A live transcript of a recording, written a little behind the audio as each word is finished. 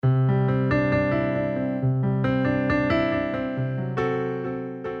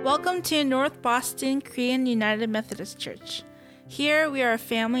Welcome to North Boston Korean United Methodist Church. Here we are a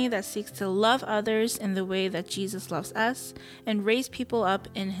family that seeks to love others in the way that Jesus loves us and raise people up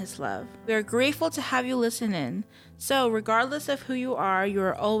in his love. We are grateful to have you listen in. So regardless of who you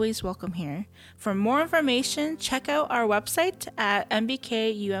are always welcome here. For more information, check out our website at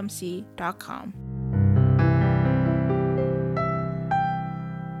mbkumc.com.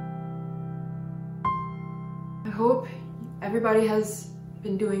 I hope everybody has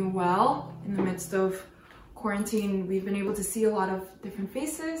been doing well in the midst of quarantine. We've been able to see a lot of different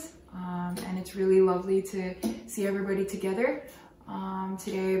faces, and it's really lovely to see everybody together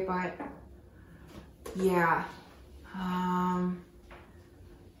today. But yeah, I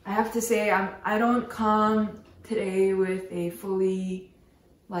have to say I don't come today with a fully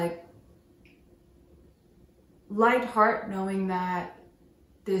light heart, knowing that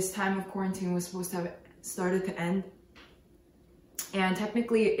this time of quarantine was supposed to have started to end. And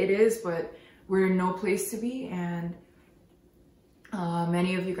technically it is, but we're in no place to be. And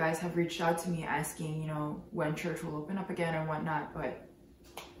many of you guys have reached out to me asking, when church will open up again and whatnot. But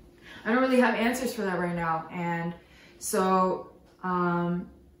I don't really have answers for that right now. And so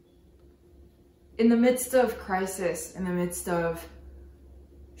in the midst of crisis, in the midst of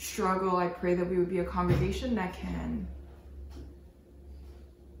struggle, I pray that we would be a congregation that can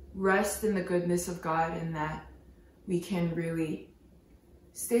rest in the goodness of God, and that we can really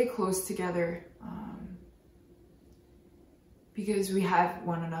stay close together because we have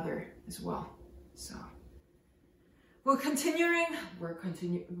one another as well. So we're continuing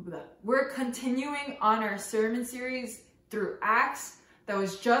on our sermon series through Acts that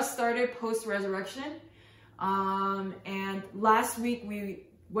was just started post-resurrection. And last week we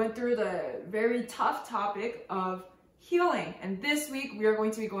went through the very tough topic of healing. And this week we are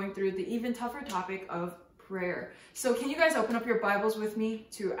going to be going through the even tougher topic of prayer. So can you guys open up your Bibles with me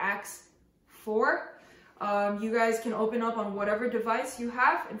to Acts 4? You guys can open up on whatever device you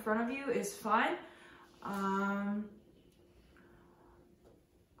have in front of you is fine.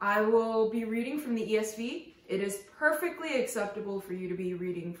 I will be reading from the ESV. It is perfectly acceptable for you to be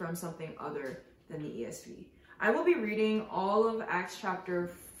reading from something other than the ESV. I will be reading all of Acts chapter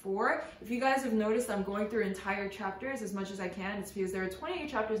 4. If you guys have noticed, I'm going through entire chapters as much as I can. It's because there are 28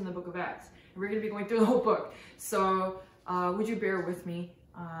 chapters in the book of Acts, and we're going to be going through the whole book. So would you bear with me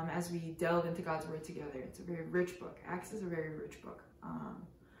as we delve into God's word together? It's a very rich book. Acts is a very rich book.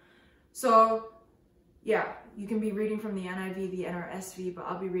 So yeah, you can be reading from the NIV, the NRSV, but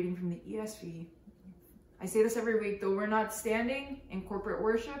I'll be reading from the ESV. I say this every week, though we're not standing in corporate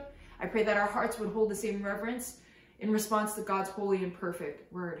worship, I pray that our hearts would hold the same reverence in response to God's holy and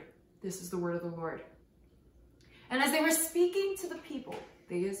perfect word. This is the word of the Lord. And as they were speaking to the people,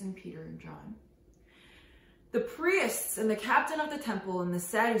 they as in Peter and John, the priests and the captain of the temple and the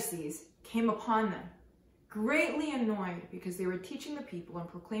Sadducees came upon them, greatly annoyed because they were teaching the people and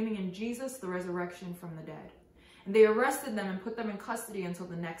proclaiming in Jesus the resurrection from the dead. And they arrested them and put them in custody until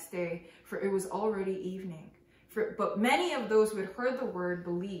the next day, for it was already evening. But many of those who had heard the word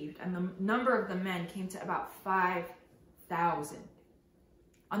believed, and the number of the men came to about 5,000.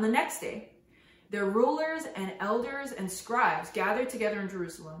 On the next day, their rulers and elders and scribes gathered together in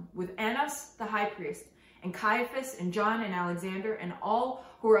Jerusalem with Annas the high priest, and Caiaphas and John and Alexander, and all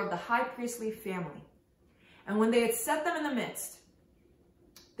who were of the high priestly family. And when they had set them in the midst,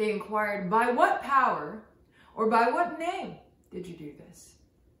 they inquired, "By what power or by what name did you do this?"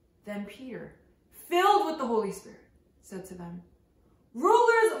 Then Peter, filled with the Holy Spirit, said to them,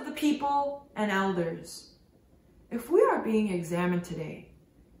 "Rulers of the people and elders, if we are being examined today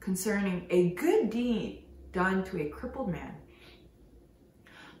concerning a good deed done to a crippled man,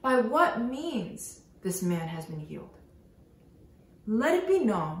 by what means this man has been healed, let it be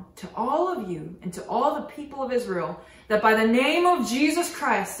known to all of you and to all the people of Israel that by the name of Jesus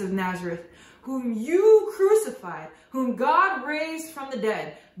Christ of Nazareth, whom you crucified, whom God raised from the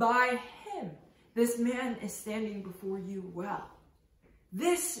dead, by him this man is standing before you well.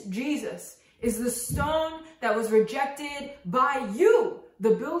 This Jesus is the stone that was rejected by you,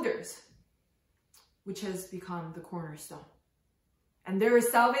 the builders, which has become the cornerstone. And there is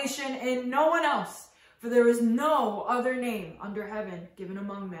salvation in no one else, for there is no other name under heaven given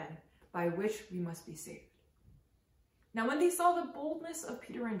among men by which we must be saved." Now when they saw the boldness of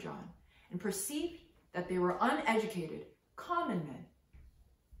Peter and John and perceived that they were uneducated, common men,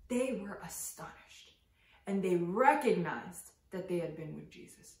 they were astonished, and they recognized that they had been with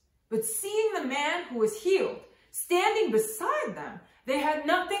Jesus. But seeing the man who was healed standing beside them, they had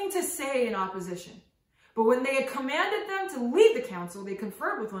nothing to say in opposition. But when they had commanded them to leave the council, they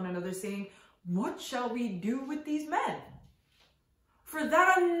conferred with one another, saying, "What shall we do with these men? For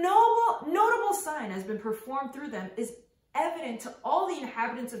that a notable sign has been performed through them is evident to all the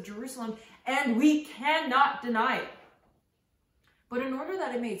inhabitants of Jerusalem, and we cannot deny it. But in order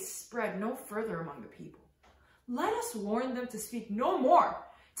that it may spread no further among the people, let us warn them to speak no more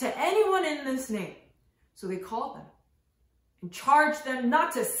to anyone in this name. So they called them and charged them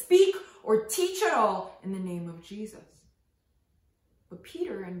not to speak or teach at all in the name of Jesus. But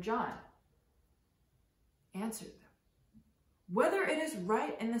Peter and John answered them, whether it is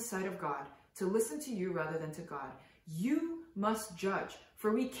right in the sight of God to listen to you rather than to God, you must judge,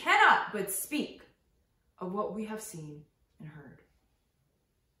 for we cannot but speak of what we have seen and heard.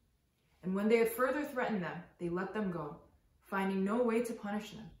 And when they had further threatened them, they let them go, finding no way to punish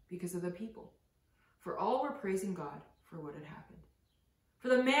them because of the people. For all were praising God for what had happened. For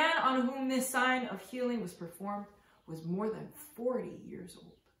the man on whom this sign of healing was performed was more than 40 years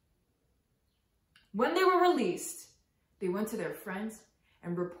old. When they were released, they went to their friends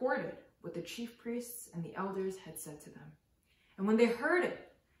and reported what the chief priests and the elders had said to them. And when they heard it,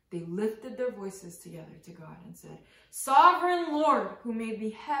 they lifted their voices together to God and said, Sovereign Lord, who made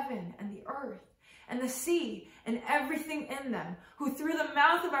the heaven and the earth and the sea and everything in them, who through the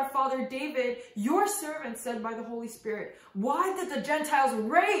mouth of our father David, your servant, said by the Holy Spirit, why did the Gentiles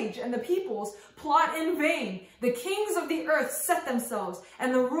rage and the peoples plot in vain? The kings of the earth set themselves,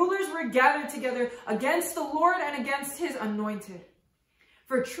 and the rulers were gathered together against the Lord and against his anointed.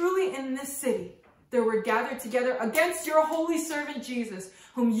 For truly in this city there were gathered together against your holy servant Jesus,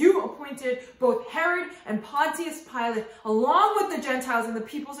 whom you appointed, both Herod and Pontius Pilate, along with the Gentiles and the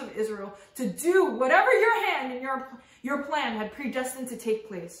peoples of Israel, to do whatever your hand and your plan had predestined to take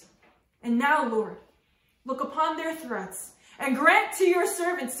place. And now, Lord, look upon their threats and grant to your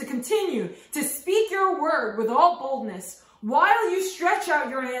servants to continue to speak your word with all boldness, while you stretch out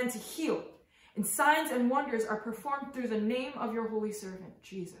your hand to heal. And signs and wonders are performed through the name of your holy servant,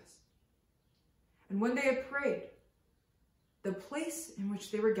 Jesus. And when they had prayed, the place in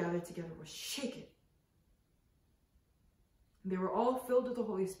which they were gathered together was shaken. And they were all filled with the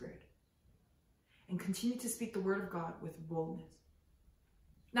Holy Spirit and continued to speak the word of God with boldness.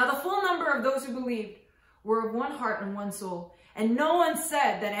 Now the full number of those who believed were of one heart and one soul. And no one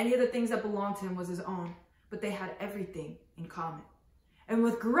said that any of the things that belonged to him was his own, but they had everything in common. And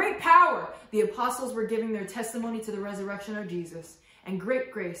with great power, the apostles were giving their testimony to the resurrection of Jesus, and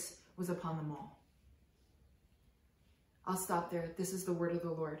great grace was upon them all. I'll stop there. This is the word of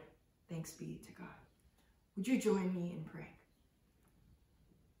the Lord. Thanks be to God. Would you join me in praying?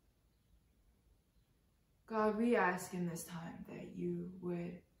 God, we ask in this time that you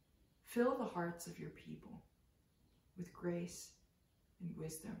would fill the hearts of your people with grace and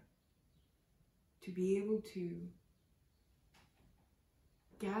wisdom to be able to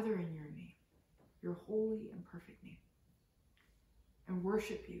gather in your name, your holy and perfect name, and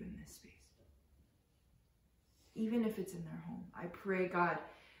worship you in this space. Even if it's in their home. I pray, God,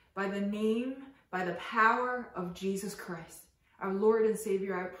 by the name, by the power of Jesus Christ, our Lord and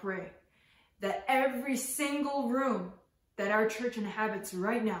Savior, I pray that every single room that our church inhabits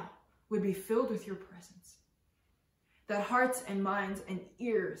right now would be filled with your presence. That hearts and minds and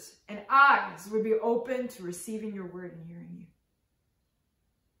ears and eyes would be open to receiving your word and hearing you.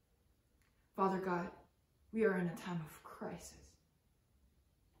 Father God, we are in a time of crisis,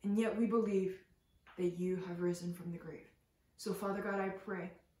 and yet we believe that you have risen from the grave. So Father God, I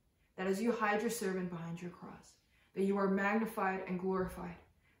pray that as you hide your servant behind your cross, that you are magnified and glorified,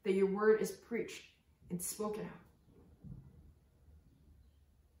 that your word is preached and spoken out.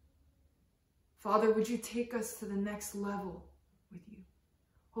 Father, would you take us to the next level with you?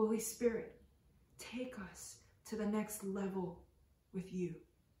 Holy Spirit, take us to the next level with you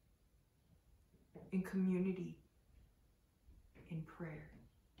in community, in prayer.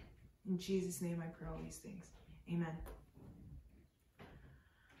 In Jesus' name I pray all these things. Amen.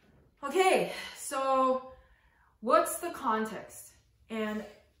 Okay, so what's the context? And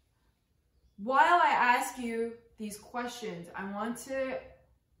while I ask you these questions, I want to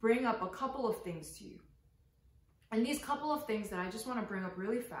bring up a couple of things to you. And these couple of things that I just want to bring up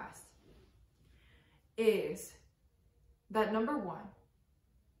really fast is that number one,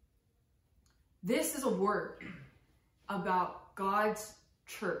 this is a word about God's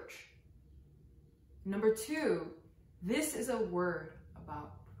church. Number two, this is a word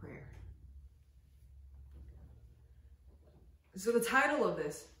about prayer. So the title of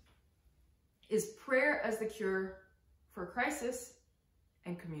this is Prayer as the Cure for Crisis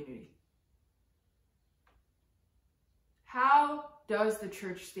and Community. How does the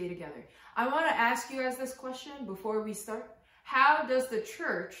church stay together? I want to ask you guys this question before we start. How does the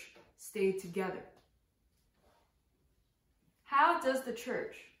church stay together? How does the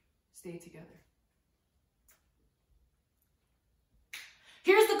church stay together?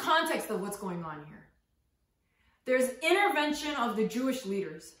 Here's the context of what's going on here. There's intervention of the Jewish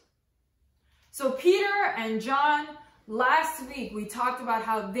leaders. So Peter and John, last week we talked about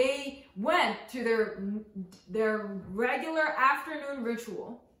how they went to their regular afternoon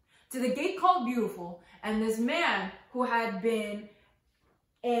ritual to the gate called Beautiful, and this man who had been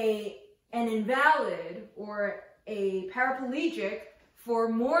an invalid or a paraplegic for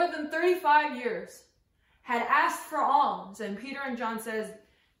more than 35 years had asked for alms, and Peter and John says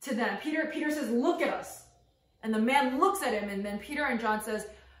to them, Peter says, "Look at us." And the man looks at him, and then Peter and John says,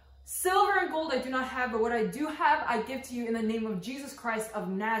 "Silver and gold I do not have, but what I do have I give to you in the name of Jesus Christ of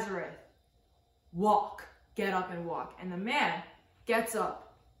Nazareth. Walk." Get up and walk. And the man gets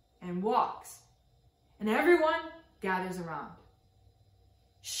up and walks. And everyone gathers around,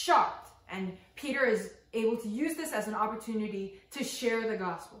 shocked. And Peter is able to use this as an opportunity to share the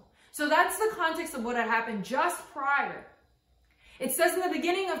gospel. So that's the context of what had happened just prior. It says in the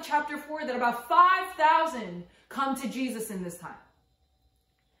beginning of chapter 4 that about 5,000 come to Jesus in this time.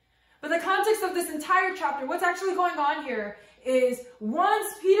 But the context of this entire chapter, what's actually going on here is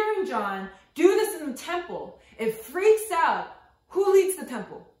once Peter and John do this in the temple, it freaks out who leads the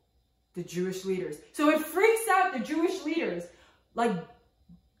temple? The Jewish leaders. So it freaks out the Jewish leaders. Like,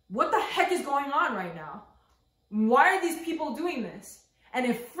 what the heck is going on right now? Why are these people doing this? And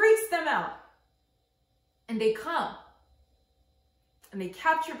it freaks them out. And they come. And they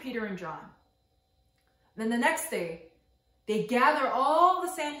capture Peter and John. Then the next day, they gather all the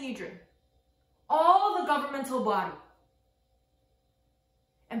Sanhedrin, all the governmental body.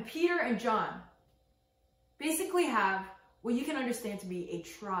 And Peter and John basically have what you can understand to be a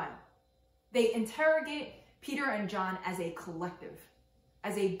trial. They interrogate Peter and John as a collective,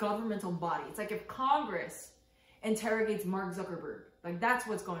 as a governmental body. It's like if Congress interrogates Mark Zuckerberg. Like, that's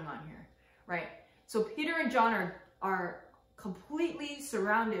what's going on here, right? So Peter and John are completely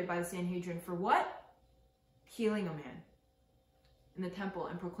surrounded by the Sanhedrin for what? Healing a man in the temple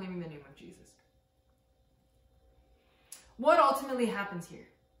and proclaiming the name of Jesus. What ultimately happens here?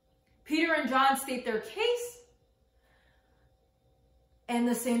 Peter and John state their case, and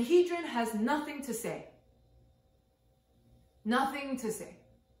the Sanhedrin has nothing to say. Nothing to say.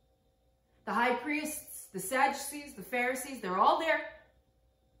 The high priests, the Sadducees, the Pharisees, they're all there.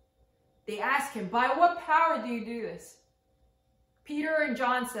 They ask him, "By what power do you do this?" Peter and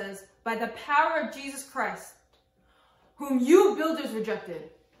John says, "By the power of Jesus Christ, whom you builders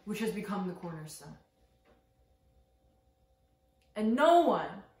rejected, which has become the cornerstone." And no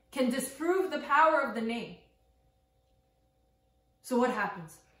one can disprove the power of the name. So what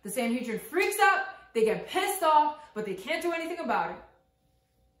happens? The Sanhedrin freaks out, they get pissed off, but they can't do anything about it.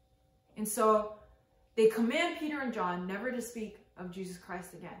 And so they command Peter and John never to speak of Jesus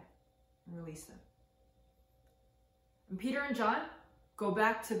Christ again and release them. And Peter and John go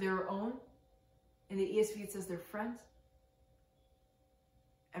back to their own. In the ESV it says they're friends.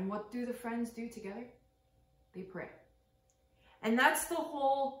 And what do the friends do together? They pray. And that's the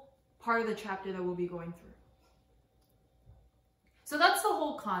whole part of the chapter that we'll be going through. So that's the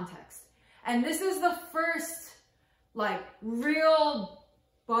whole context. And this is the first, real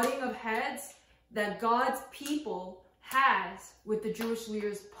butting of heads that God's people has with the Jewish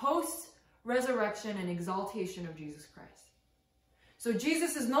leaders post-resurrection and exaltation of Jesus Christ. So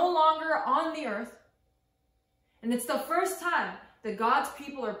Jesus is no longer on the earth. And it's the first time that God's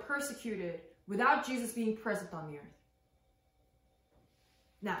people are persecuted without Jesus being present on the earth.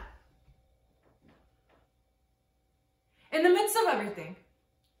 Now, in the midst of everything,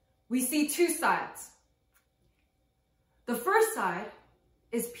 we see two sides. The first side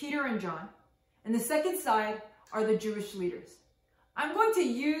is Peter and John, and the second side are the Jewish leaders. I'm going to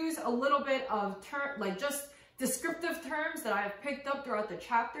use a little bit of just descriptive terms that I have picked up throughout the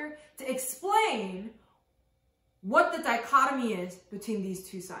chapter to explain what the dichotomy is between these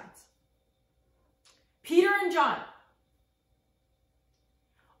two sides. Peter and John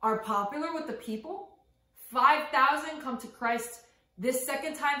are popular with the people. 5,000 come to Christ this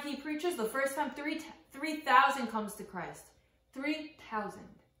second time he preaches. The first time, 3,000 comes to Christ. 3,000.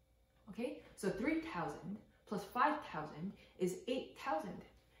 Okay? So 3,000 plus 5,000 is 8,000.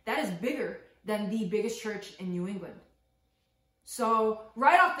 That is bigger than the biggest church in New England. So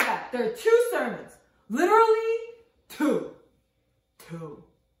right off the bat, there are two sermons. Literally two.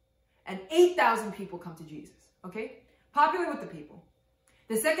 And 8,000 people come to Jesus. Okay? Popular with the people.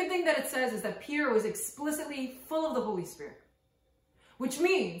 The second thing that it says is that Peter was explicitly full of the Holy Spirit, which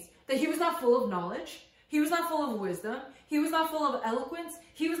means that he was not full of knowledge, he was not full of wisdom, he was not full of eloquence,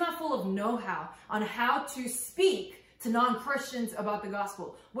 he was not full of know-how on how to speak to non-Christians about the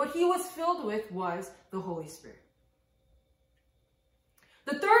gospel. What he was filled with was the Holy Spirit.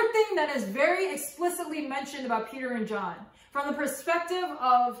 The third thing that is very explicitly mentioned about Peter and John, from the perspective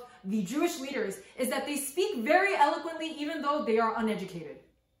of the Jewish leaders, is that they speak very eloquently even though they are uneducated.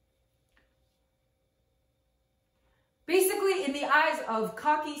 Basically, in the eyes of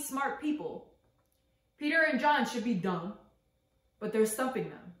cocky, smart people, Peter and John should be dumb, but they're stumping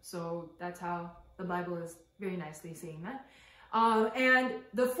them. So that's how the Bible is very nicely saying that. And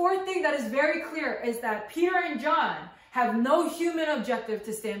the fourth thing that is very clear is that Peter and John have no human objective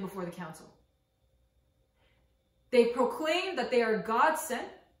to stand before the council. They proclaim that they are God sent.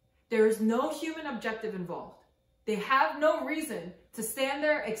 There is no human objective involved. They have no reason to stand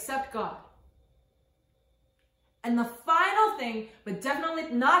there except God. And the final thing, but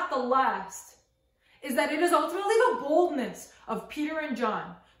definitely not the last, is that it is ultimately the boldness of Peter and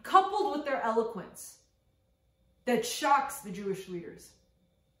John, coupled with their eloquence, that shocks the Jewish leaders.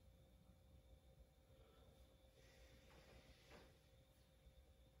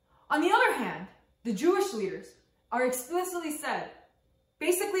 On the other hand, the Jewish leaders are explicitly said,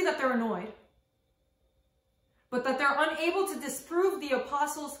 basically that they're annoyed, but that they're unable to disprove the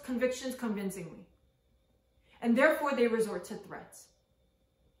apostles' convictions convincingly. And therefore they resort to threats.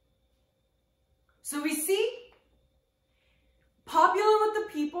 So we see popular with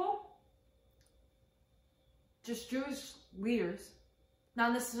the people, just Jewish leaders,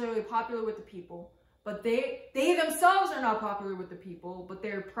 not necessarily popular with the people, but they themselves are not popular with the people, but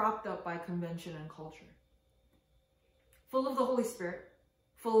they're propped up by convention and culture. Full of the Holy Spirit,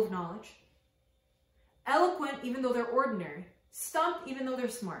 full of knowledge, eloquent even though they're ordinary, stumped even though they're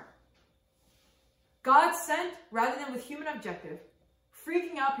smart. God sent rather than with human objective,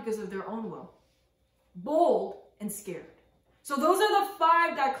 freaking out because of their own will, bold and scared. So those are the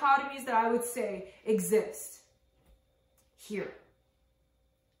 5 dichotomies that I would say exist here.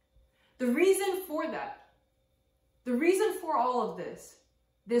 The reason for that, the reason for all of this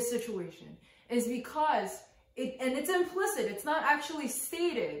situation, is because it's implicit. It's not actually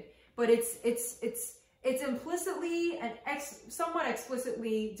stated, but it's implicitly and somewhat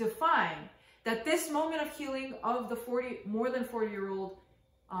explicitly defined that this moment of healing of the more than 40-year-old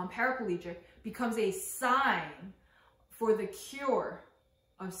paraplegic becomes a sign for the cure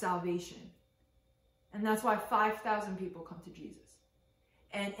of salvation. And that's why 5,000 people come to Jesus.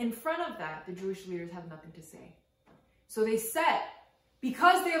 And in front of that, the Jewish leaders have nothing to say. So they set,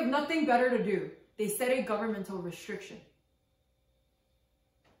 because they have nothing better to do, they set a governmental restriction.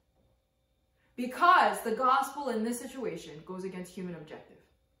 Because the gospel in this situation goes against human objective.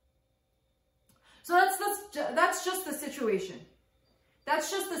 So that's just the situation. That's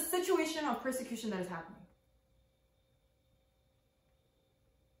just the situation of persecution that is happening.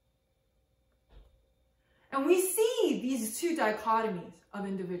 And we see these 2 dichotomies of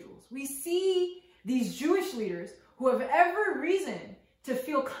individuals. We see these Jewish leaders who have every reason to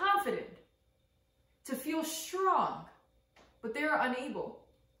feel confident, to feel strong, but they are unable.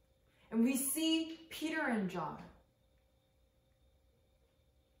 And we see Peter and John.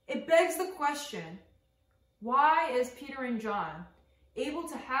 It begs the question, why is Peter and John able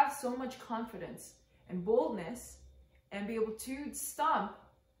to have so much confidence and boldness and be able to stump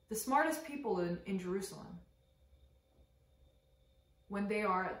the smartest people in Jerusalem when they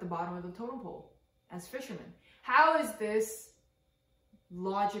are at the bottom of the totem pole as fishermen? How is this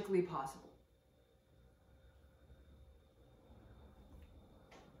logically possible?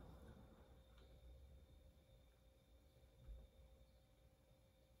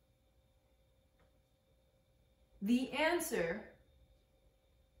 The answer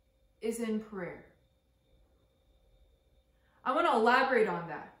is in prayer. I want to elaborate on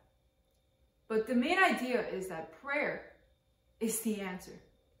that. But the main idea is that prayer is the answer.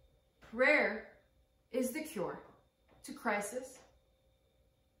 Prayer is the cure to crisis.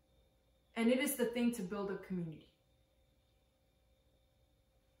 And it is the thing to build a community.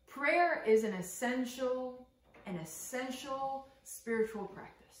 Prayer is an essential spiritual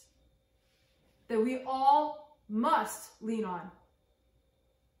practice that we all must lean on.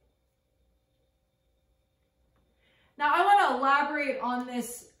 Now, I want to elaborate on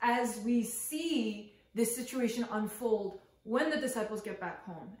this as we see this situation unfold when the disciples get back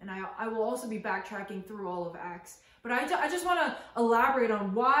home. And I will also be backtracking through all of Acts. But I just want to elaborate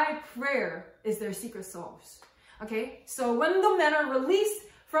on why prayer is their secret sauce. Okay, so when the men are released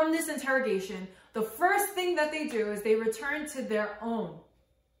from this interrogation, the first thing that they do is they return to their own.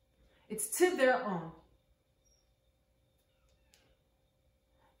 It's to their own.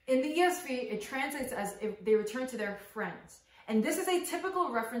 In the ESV, it translates as if they return to their friends. And this is a typical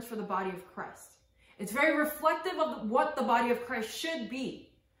reference for the body of Christ. It's very reflective of what the body of Christ should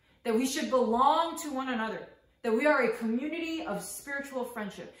be. That we should belong to one another. That we are a community of spiritual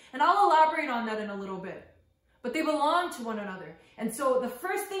friendship. And I'll elaborate on that in a little bit. But they belong to one another. And so the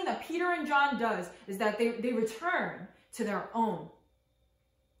first thing that Peter and John does is that they return to their own.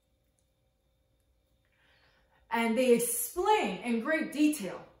 And they explain in great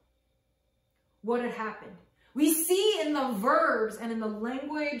detail what had happened. We see in the verbs and in the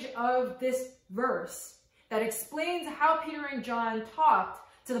language of this verse that explains how Peter and John talked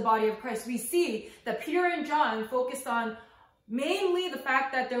to the body of Christ. We see that Peter and John focused on mainly the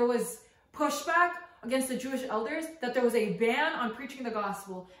fact that there was pushback against the Jewish elders, that there was a ban on preaching the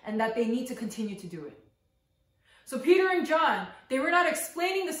gospel, and that they need to continue to do it. So Peter and John, they were not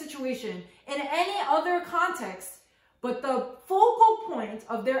explaining the situation in any other context, but the focal point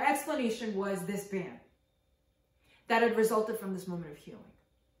of their explanation was this ban that had resulted from this moment of healing.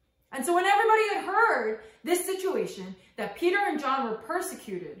 And so when everybody had heard this situation, that Peter and John were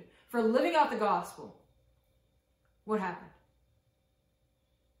persecuted for living out the gospel, what happened?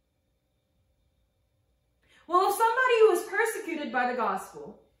 Well, if somebody was persecuted by the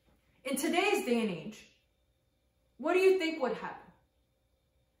gospel in today's day and age, what do you think would happen?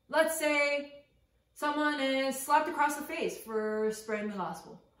 Let's say someone is slapped across the face for spreading the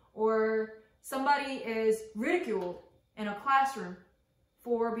gospel, or somebody is ridiculed in a classroom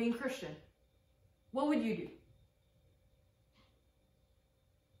for being Christian. What would you do?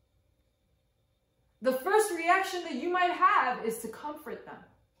 The first reaction that you might have is to comfort them.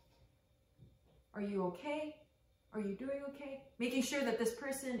 Are you okay? Are you doing okay? Making sure that this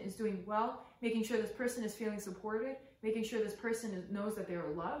person is doing well, making sure this person is feeling supported, making sure this person knows that they are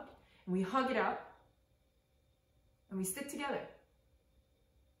loved, and we hug it out, and we stick together.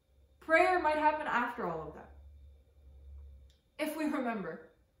 Prayer might happen after all of that. If we remember,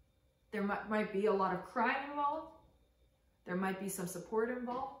 there might be a lot of crying involved, there might be some support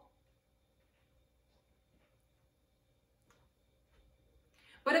involved.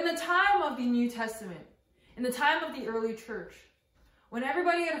 But in the time of the New Testament, in the time of the early church, when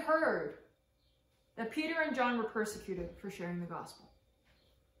everybody had heard that Peter and John were persecuted for sharing the gospel,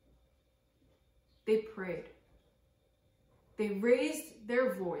 they prayed. They raised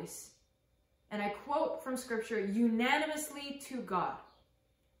their voice, and I quote from scripture, unanimously to God.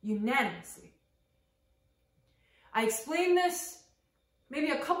 Unanimously. I explained this maybe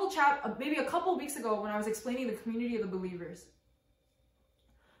a couple weeks ago when I was explaining the community of the believers.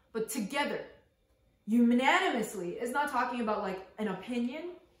 But together, unanimously is not talking about like an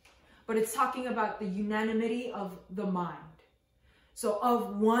opinion, but it's talking about the unanimity of the mind. So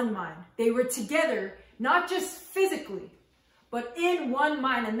of one mind. They were together, not just physically, but in one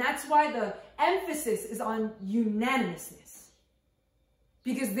mind. And that's why the emphasis is on unanimousness.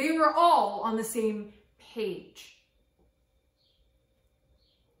 Because they were all on the same page.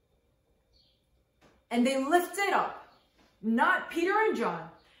 And they lifted up, not Peter and John,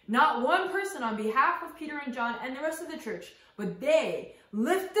 not one person on behalf of Peter and John and the rest of the church, but they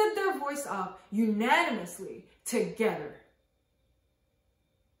lifted their voice up unanimously together.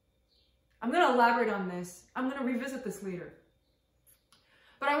 I'm going to elaborate on this. I'm going to revisit this later.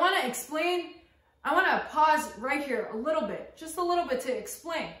 But I want to pause right here a little bit, just a little bit, to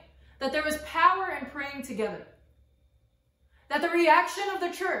explain that there was power in praying together. That the reaction of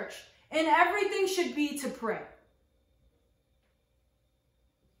the church in everything should be to pray.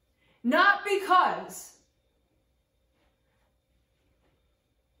 Not because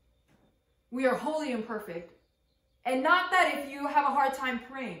we are holy and perfect, and not that if you have a hard time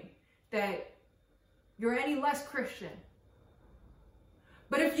praying, that you're any less Christian.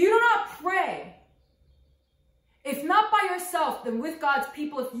 But if you do not pray, if not by yourself, then with God's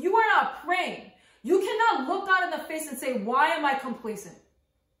people, if you are not praying, you cannot look God in the face and say, why am I complacent?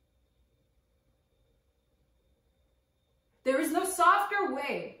 There is no softer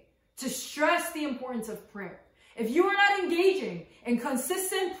way to stress the importance of prayer. If you are not engaging in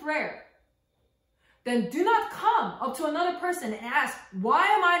consistent prayer, then do not come up to another person and ask, why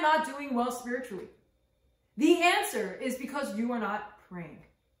am I not doing well spiritually? The answer is because you are not praying.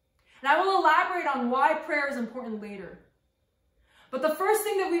 And I will elaborate on why prayer is important later. But the first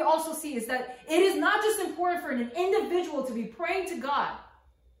thing that we also see is that it is not just important for an individual to be praying to God,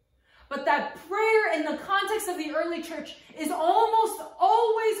 but that prayer in the context of the early church is almost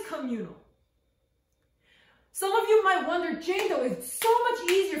always communal. Some of you might wonder, Jane, though, it's so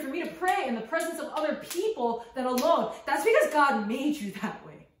much easier for me to pray in the presence of other people than alone. That's because God made you that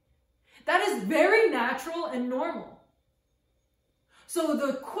way. That is very natural and normal. So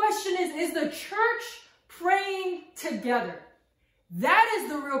the question is the church praying together? That is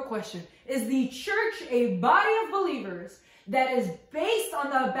the real question. Is the church a body of believers that is based on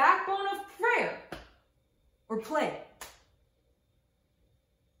the backbone of prayer or play?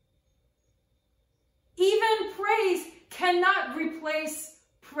 Even praise cannot replace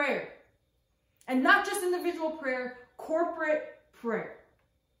prayer. And not just individual prayer, corporate prayer.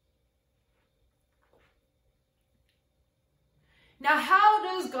 Now, how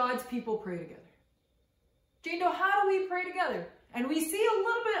does God's people pray together? Jane Doe, how do we pray together? And we see a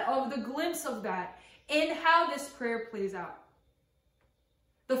little bit of the glimpse of that in how this prayer plays out.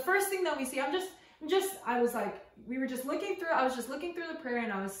 The first thing that we see, I was just looking through the prayer,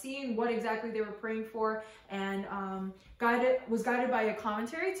 and I was seeing what exactly they were praying for, and was guided by a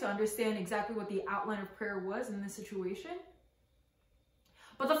commentary to understand exactly what the outline of prayer was in this situation.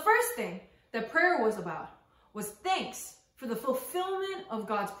 But the first thing that prayer was about was thanks for the fulfillment of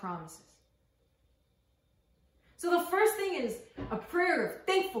God's promises. So the first thing is a prayer of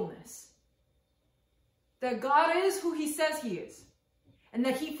thankfulness that God is who he says he is, and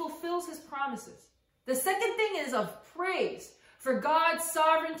that he fulfills his promises. The second thing is of praise for God's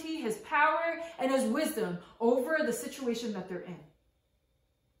sovereignty, his power, and his wisdom over the situation that they're in.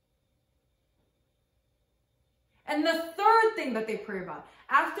 And the third thing that they pray about,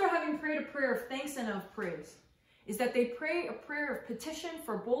 after having prayed a prayer of thanks and of praise, is that they pray a prayer of petition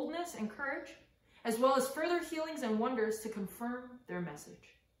for boldness and courage, as well as further healings and wonders to confirm their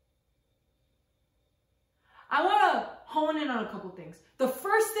message. I want to hone in on a couple things. The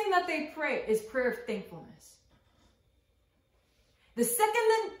first thing that they pray is prayer of thankfulness. The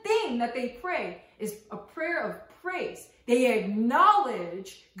second thing that they pray is a prayer of praise. They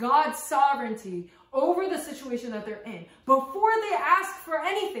acknowledge God's sovereignty over the situation that they're in. Before they ask for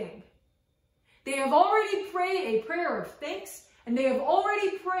anything, they have already prayed a prayer of thanks, and they have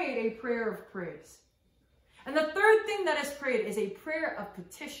already prayed a prayer of praise. And the third thing that is prayed is a prayer of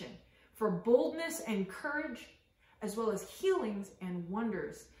petition for boldness and courage, as well as healings and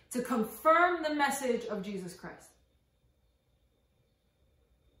wonders to confirm the message of Jesus Christ.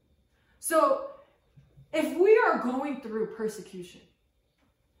 So, if we are going through persecution,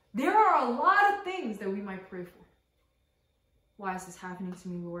 there are a lot of things that we might pray for. Why is this happening to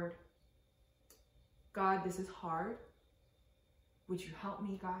me, Lord? God, this is hard. Would you help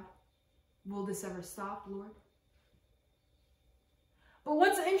me, God? Will this ever stop, Lord? But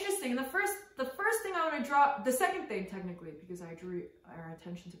what's interesting, the first thing I want to draw, the second thing technically, because I drew our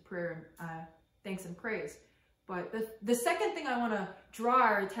attention to prayer and thanks and praise, but the second thing I want to draw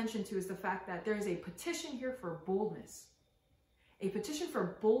our attention to is the fact that there is a petition here for boldness. A petition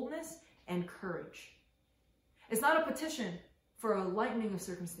for boldness and courage. It's not a petition for a lightening of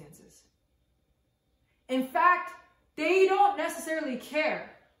circumstances. In fact, they don't necessarily care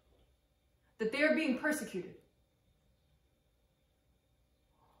that they are being persecuted.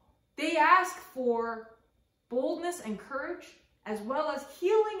 They ask for boldness and courage, as well as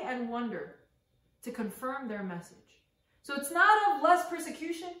healing and wonder to confirm their message. So it's not of less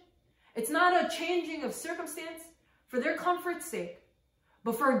persecution. It's not a changing of circumstance for their comfort's sake,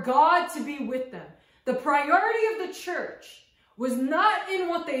 but for God to be with them. The priority of the church was not in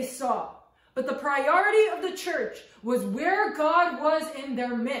what they saw, but the priority of the church was where God was in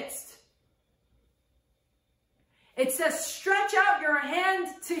their midst. It says, stretch out your hand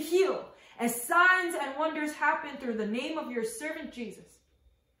to heal, as signs and wonders happen through the name of your servant Jesus.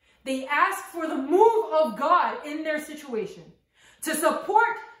 They ask for the move of God in their situation to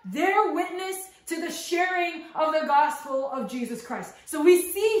support their witness to the sharing of the gospel of Jesus Christ. So we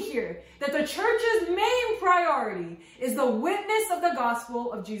see here that the church's main priority is the witness of the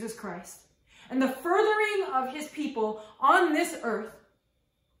gospel of Jesus Christ and the furthering of his people on this earth.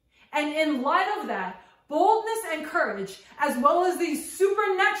 And in light of that, boldness and courage, as well as the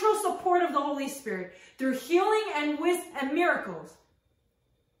supernatural support of the Holy Spirit through healing and miracles,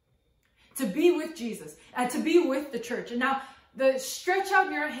 to be with Jesus and to be with the church. And now, the stretch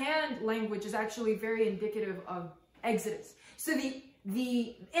out your hand language is actually very indicative of Exodus. So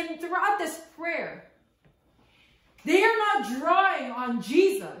throughout this prayer, they are not drawing on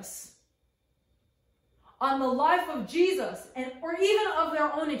Jesus, on the life of Jesus, or even of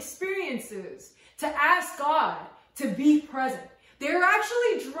their own experiences, to ask God to be present. They're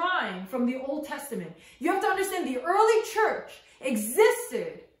actually drawing from the Old Testament. You have to understand the early church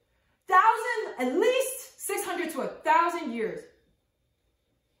existed at least 600 to 1,000 years.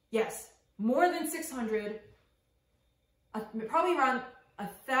 Yes, more than 600, probably around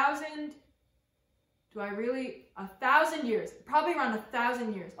 1,000. 1,000 years, probably around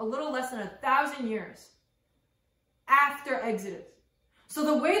 1,000 years, a little less than 1,000 years after Exodus. So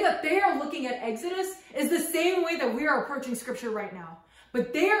the way that they are looking at Exodus is the same way that we are approaching scripture right now.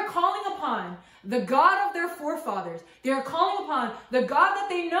 But they are calling upon the God of their forefathers. They are calling upon the God that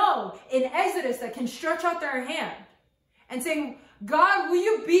they know in Exodus that can stretch out their hand and saying, God, will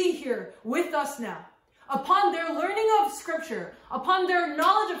you be here with us now? Upon their learning of scripture, upon their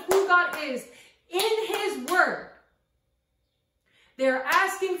knowledge of who God is in his word, they're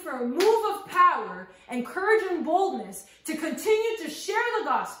asking for a move of power and courage and boldness to continue to share the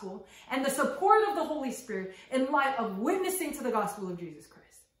gospel and the support of the Holy Spirit in light of witnessing to the gospel of Jesus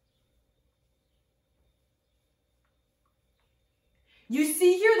Christ. You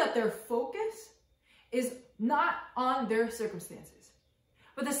see here that their focus is not on their circumstances.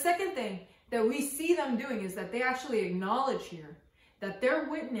 But the second thing that we see them doing is that they actually acknowledge here that their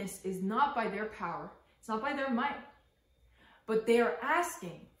witness is not by their power, it's not by their might, but they are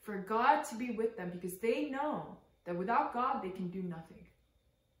asking for God to be with them because they know that without God, they can do nothing.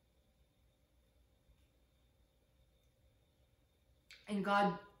 And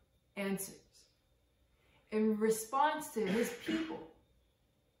God answers in response to his people.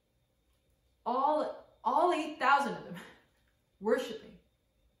 All 8,000 of them worshiping.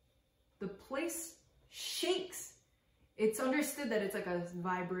 The place shakes. It's understood that it's like a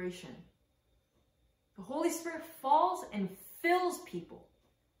vibration. The Holy Spirit falls and fills people.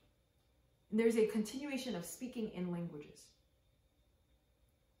 And there's a continuation of speaking in languages.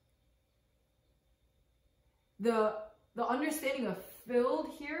 The understanding of filled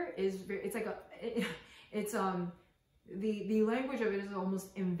here is very, it's like the language of it is almost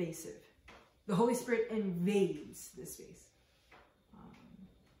invasive. The Holy Spirit invades this space.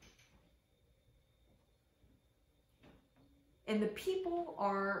 And the people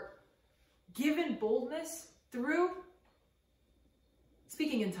are given boldness through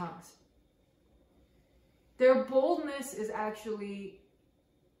speaking in tongues. Their boldness is actually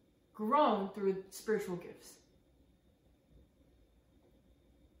grown through spiritual gifts.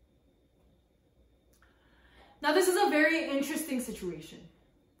 Now, this is a very interesting situation.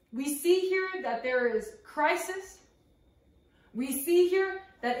 We see here that there is crisis. We see here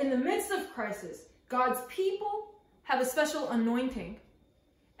that in the midst of crisis, God's people have a special anointing.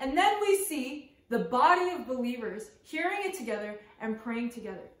 And then we see the body of believers hearing it together and praying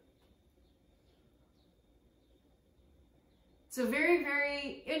together. It's a very,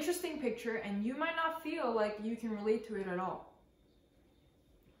 very interesting picture, and you might not feel like you can relate to it at all.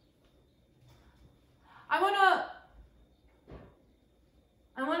 I want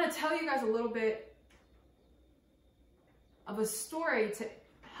to tell you guys a little bit of a story to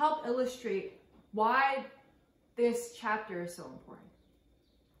help illustrate why this chapter is so important.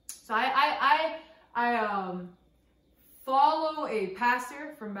 So I follow a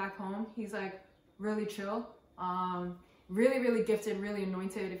pastor from back home. He's like really chill, really, really gifted, really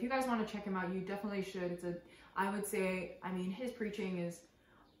anointed. If you guys want to check him out, you definitely should. I would say, his preaching is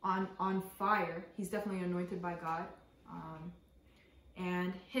on fire. He's definitely anointed by God.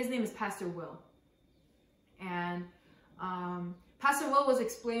 And his name is Pastor Will. And Pastor Will was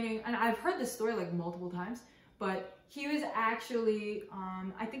explaining, and I've heard this story like multiple times, but he was actually,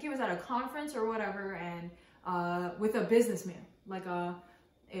 I think he was at a conference or whatever, and with a businessman, like a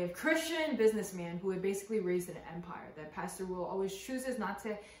Christian businessman who had basically raised an empire that Pastor Will always chooses not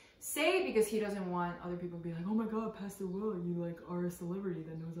to say because he doesn't want other people to be like, oh my God, Pastor Will, you like are a celebrity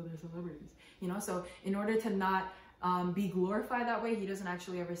that knows other celebrities, so in order to not be glorified that way, he doesn't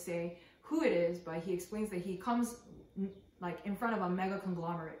actually ever say who it is, but he explains that he comes like in front of a mega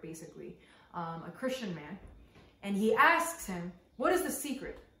conglomerate, basically, a Christian man, and he asks him, what is the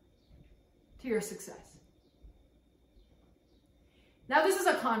secret to your success? Now, this is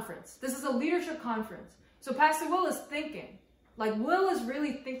a conference. This is a leadership conference. So Pastor Will is thinking, Will is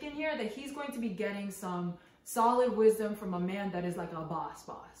really thinking here that he's going to be getting some solid wisdom from a man that is like a boss,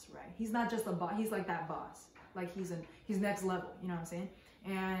 right? He's not just a boss. He's like that boss. Like he's next level, you know what I'm saying?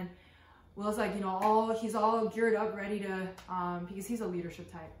 And Will's like, he's all geared up, ready to, because he's a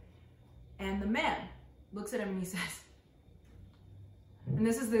leadership type. And the man looks at him and he says, and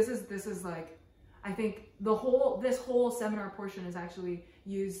this is like, I think this whole seminar portion is actually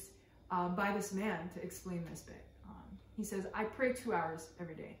used by this man to explain this bit. He says, I pray 2 hours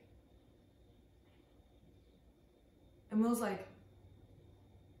every day. And Will's like,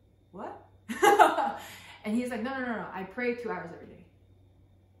 what? And he's like, no, I pray 2 hours every day.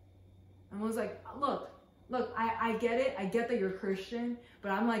 And Will's like, look, I get it. I get that you're Christian,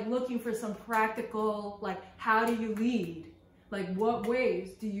 but I'm like looking for some practical, like, how do you lead? Like, what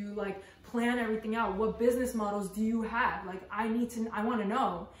ways do you like plan everything out? What business models do you have? Like, I want to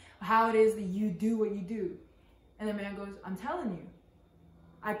know how it is that you do what you do. And the man goes, I'm telling you,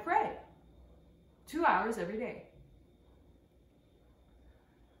 I pray 2 hours every day.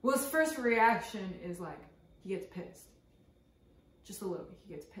 Well, his first reaction is like, he gets pissed. Just a little bit,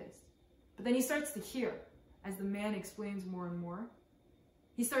 he gets pissed. But then he starts to hear, as the man explains more and more,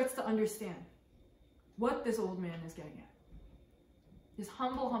 he starts to understand what this old man is getting at. This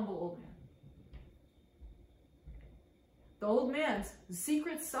humble old man. The old man's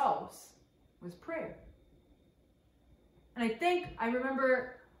secret selves was prayer. And I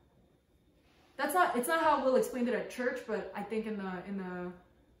remember, it's not how Will explained it at church, but I think in the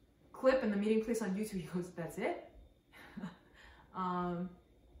clip in the meeting place on YouTube, he goes, that's it? And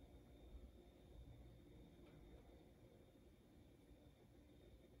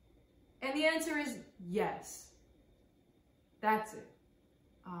the answer is yes. That's it.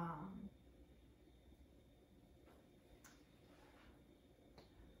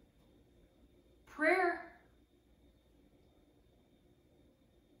 Prayer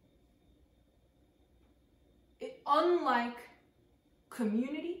unlike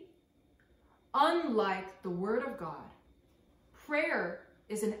community, unlike the Word of God, prayer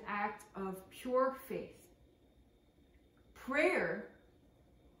is an act of pure faith. Prayer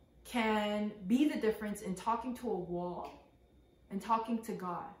can be the difference in talking to a wall and talking to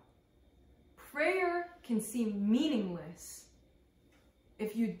God. Prayer can seem meaningless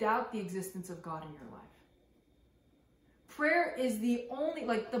if you doubt the existence of God in your life. Prayer is the only,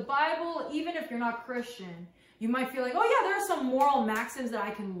 like the Bible, even if you're not Christian, you might feel like, oh yeah, there are some moral maxims that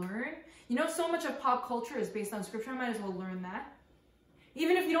I can learn. You know, so much of pop culture is based on scripture. I might as well learn that.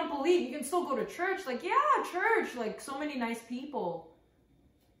 Even if you don't believe, you can still go to church. Like, yeah, church, like so many nice people.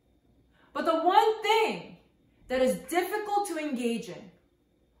 But the one thing that is difficult to engage in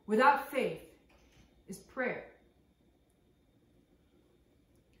without faith is prayer.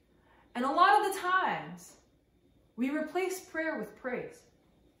 And a lot of the times, we replace prayer with praise,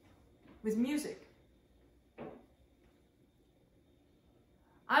 with music.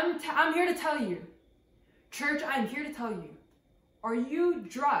 I'm here to tell you, church, I'm here to tell you, are you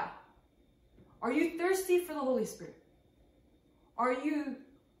dry? Are you thirsty for the Holy Spirit? Are you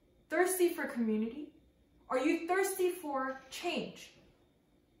thirsty for community? Are you thirsty for change?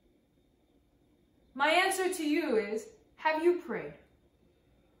 My answer to you is, have you prayed?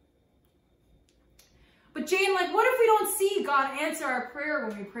 But Jane, like, what if we don't see God answer our prayer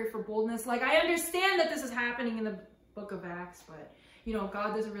when we pray for boldness? Like, I understand that this is happening in the book of Acts, but, you know,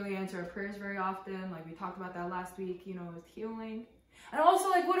 God doesn't really answer our prayers very often. Like, we talked about that last week, you know, with healing. And also,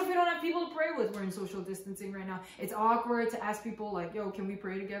 like, what if we don't have people to pray with? We're in social distancing right now. It's awkward to ask people, like, yo, can we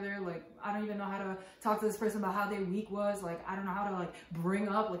pray together? Like, I don't even know how to talk to this person about how their week was. Like, I don't know how to, like, bring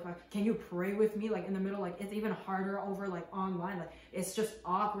up, like, can you pray with me? Like, in the middle, like, it's even harder over, like, online. Like, it's just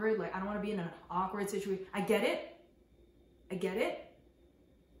awkward. Like, I don't want to be in an awkward situation. I get it. I get it.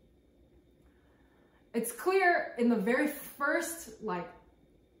 It's clear in the very first, like,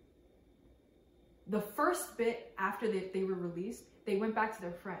 the first bit after they were released, they went back to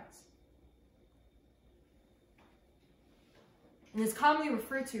their friends. And it's commonly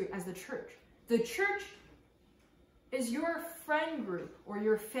referred to as the church. The church is your friend group or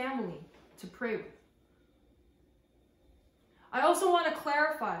your family to pray with. I also want to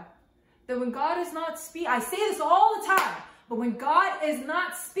clarify that when God is not speaking, I say this all the time, but when God is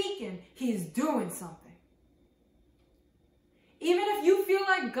not speaking, He's doing something. Even if you feel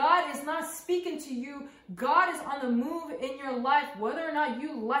like God is not speaking to you, God is on the move in your life, whether or not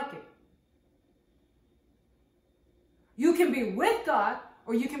you like it. You can be with God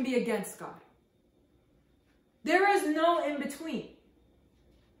or you can be against God. There is no in between.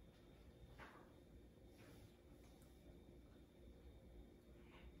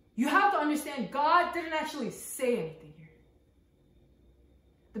 You have to understand, God didn't actually say anything here.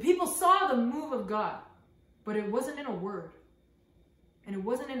 The people saw the move of God, but it wasn't in a word. And it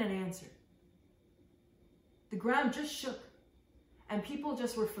wasn't in an answer. The ground just shook. And people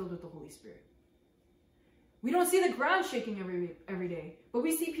just were filled with the Holy Spirit. We don't see the ground shaking every day. But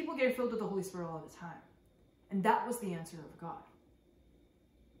we see people getting filled with the Holy Spirit all the time. And that was the answer of God.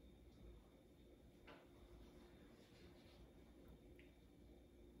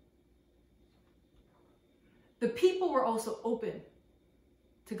 The people were also open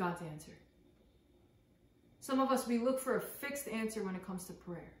to God's answer. Some of us, we look for a fixed answer when it comes to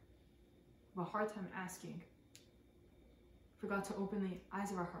prayer. We have a hard time asking for God to open the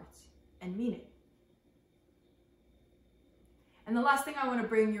eyes of our hearts and mean it. And the last thing I want to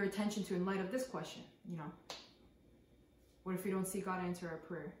bring your attention to in light of this question, you know, what if we don't see God answer our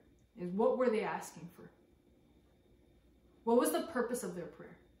prayer, is what were they asking for? What was the purpose of their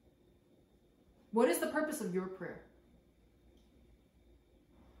prayer? What is the purpose of your prayer?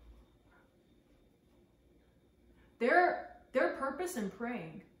 Their purpose in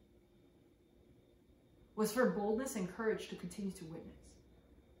praying was for boldness and courage to continue to witness.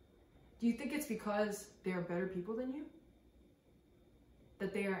 Do you think it's because they are better people than you?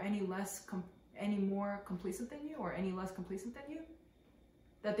 That they are any more complacent than you, or any less complacent than you?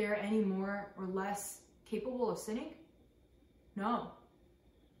 That they are any more or less capable of sinning? No.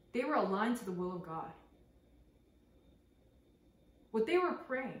 They were aligned to the will of God. What they were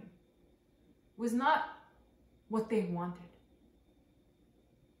praying was not what they wanted.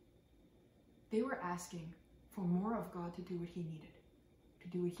 They were asking for more of God to do what he needed, to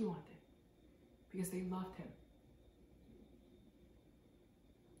do what he wanted, because they loved him.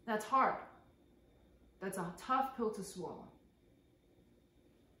 That's hard. That's a tough pill to swallow.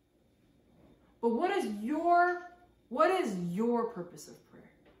 But what is your purpose of prayer?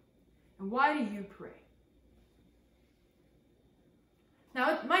 And why do you pray?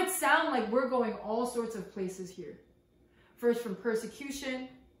 Now, it might sound like we're going all sorts of places here. First, from persecution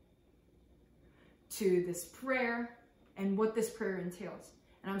to this prayer and what this prayer entails.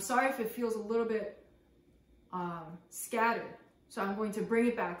 And I'm sorry if it feels a little bit scattered. So I'm going to bring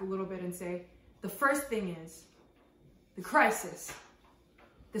it back a little bit and say, the first thing is the crisis.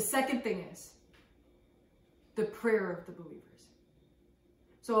 The second thing is the prayer of the believers.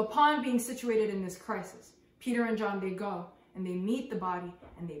 So upon being situated in this crisis, Peter and John, they go and they meet the body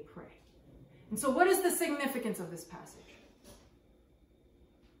and they pray. And so what is the significance of this passage?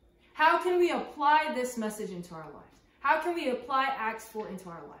 How can we apply this message into our lives? How can we apply Acts 4 into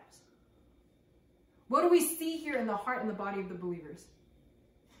our lives? What do we see here in the heart and the body of the believers?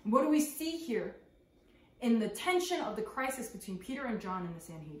 What do we see here in the tension of the crisis between Peter and John and the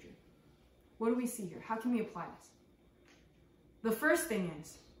Sanhedrin? What do we see here? How can we apply this? The first thing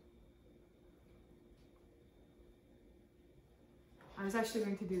is, I was actually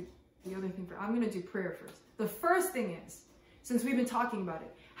going to do the other thing I'm going to do prayer first. The first thing is, since we've been talking about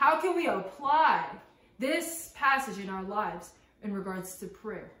it, how can we apply this passage in our lives in regards to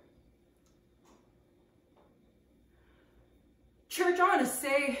prayer? Church, I want to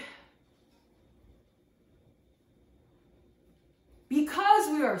say, because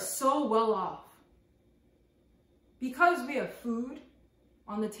we are so well off, because we have food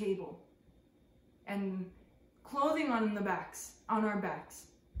on the table and clothing on our backs,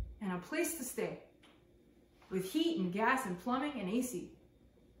 and a place to stay with heat and gas and plumbing and AC,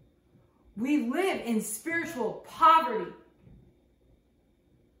 we live in spiritual poverty.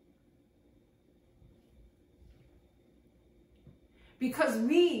 Because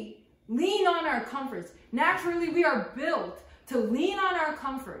we lean on our comforts. Naturally, we are built to lean on our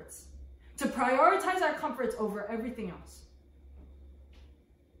comforts, to prioritize our comforts over everything else.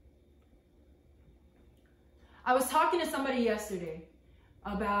 I was talking to somebody yesterday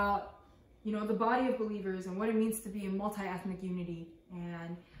about, the body of believers and what it means to be in multi-ethnic unity.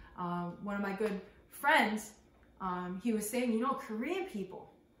 And one of my good friends, he was saying, Korean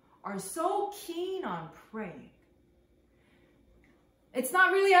people are so keen on praying. It's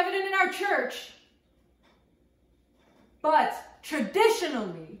not really evident in our church, but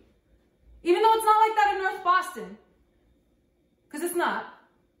traditionally, even though it's not like that in North Boston, because it's not,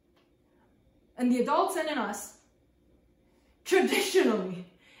 and the adults and in us, traditionally,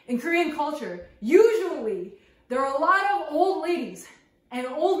 in Korean culture, usually, there are a lot of old ladies and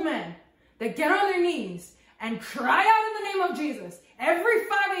old men that get on their knees and cry out in the name of Jesus every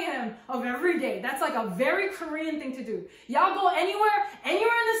 5 a.m. of every day. That's like a very Korean thing to do. Y'all go anywhere in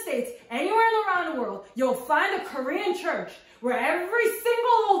the States, anywhere around the world, you'll find a Korean church where every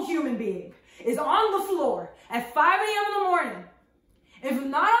single old human being is on the floor at 5 a.m. in the morning. If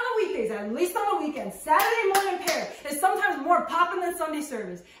not on the weekdays, at least on the weekends. Saturday morning prayer is sometimes more popping than Sunday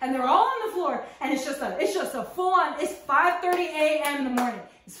service. And they're all on the floor, and it's just a full-on, it's 5:30 a.m. in the morning.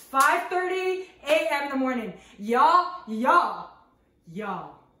 It's 5:30 a.m. in the morning. Y'all.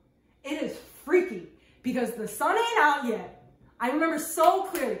 It is freaky because the sun ain't out yet. I remember so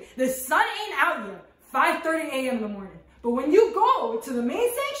clearly. The sun ain't out yet. 5:30 a.m. in the morning. But when you go to the main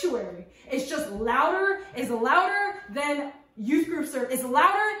sanctuary, it's just louder. It's louder than youth group service. It's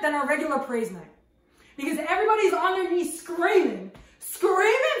louder than our regular praise night. Because everybody's on their knees screaming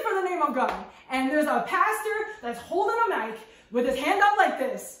for the name of God. And there's a pastor that's holding a mic with his hand out like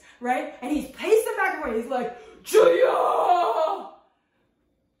this, right? And he's pacing back and forth. He's like, Juya!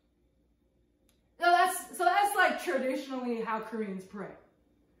 So that's like traditionally how Koreans pray.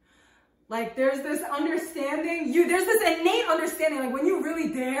 Like there's this understanding, there's this innate understanding, like when you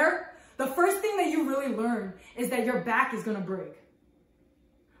really dare, the first thing that you really learn is that your back is gonna break.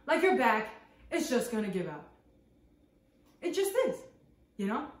 Like your back is just gonna give out. It just is,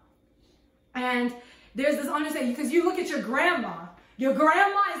 And there's this understanding, because you look at your grandma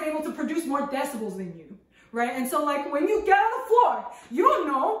is able to produce more decibels than you, right? And so like when you get on the floor, you don't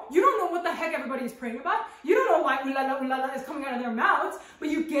know what the heck everybody is praying about. You don't know why ooh la la is coming out of their mouths, but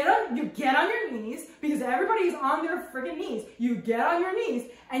you get on your knees, because everybody is on their freaking knees. You get on your knees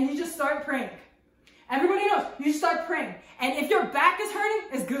and you just start praying. Everybody knows, you start praying. And if your back is hurting,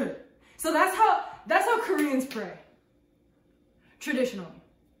 it's good. So that's how Koreans pray, traditionally.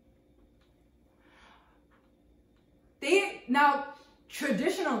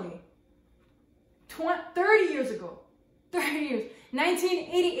 Traditionally, 30 years,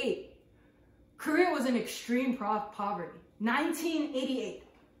 1988, Korea was in extreme poverty. 1988,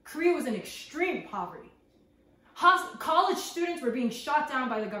 Korea was in extreme poverty. College students were being shot down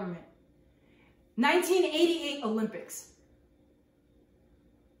by the government. 1988 Olympics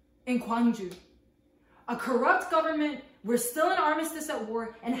in Gwangju. A corrupt government, we're still in armistice at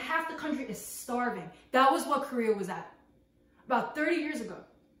war, and half the country is starving. That was what Korea was at about 30 years ago.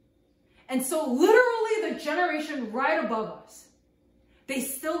 And so literally the generation right above us, they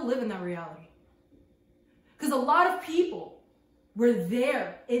still live in that reality. Because a lot of people were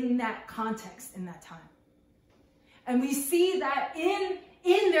there in that context, in that time. And we see that in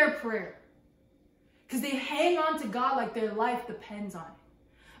their prayer. Because they hang on to God like their life depends on it.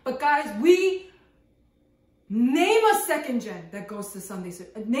 But guys, name a second gen that goes to Sunday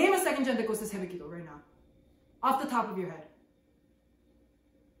service. Name a second gen that goes to Sebekido right now. Off the top of your head.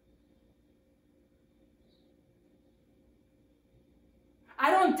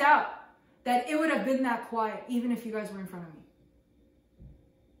 I don't doubt that it would have been that quiet even if you guys were in front of me.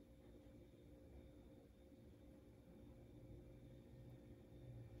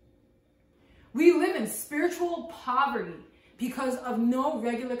 We live in spiritual poverty because of no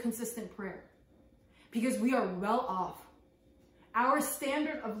regular, consistent prayer. Because we are well off. Our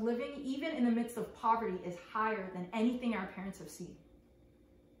standard of living, even in the midst of poverty, is higher than anything our parents have seen.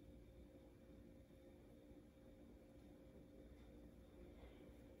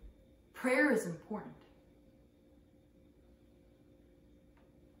 Prayer is important.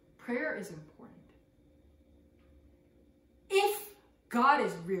 Prayer is important. If God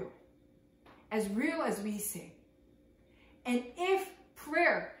is real as we say, and if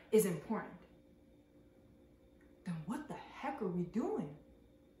prayer is important, then what the heck are we doing?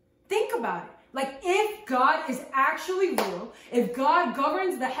 Think about it. Like, if God is actually real, if God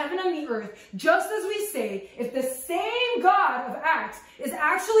governs the heaven and the earth, just as we say, if the same God of Acts is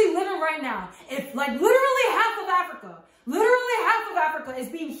actually living right now, if like literally half of Africa is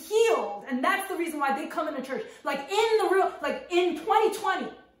being healed, and that's the reason why they come into church, like in 2020,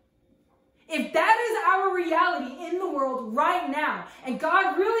 if that is our reality in the world right now, and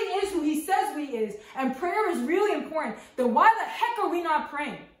God really is who he says he is, and prayer is really important, then why the heck are we not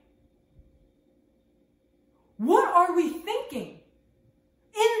praying? What are we thinking?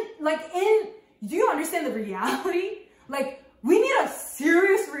 Do you understand the reality? Like, we need a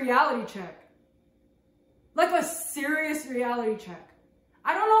serious reality check. Like a serious reality check.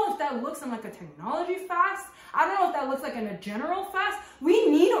 I don't know if that looks in like a technology fast. I don't know if that looks like in a general fast. We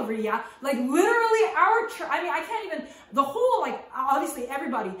need a literally our church. I mean, I can't even, the whole, obviously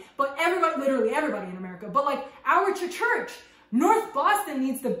everybody, literally everybody in America, but like our church, North Boston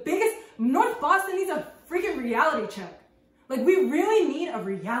needs a freaking reality check. Like, we really need a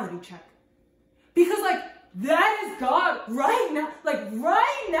reality check. Because that is God right now.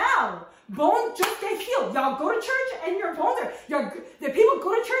 Right now. Bones just get healed. Y'all go to church and your bones are, the people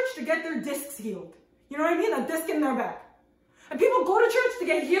go to church to get their discs healed. You know what I mean? A disc in their back. And people go to church to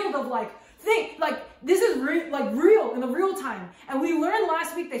get healed of this is real in the real time. And we learned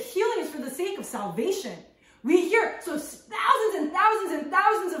last week that healing is for the sake of salvation. We hear, so thousands and thousands and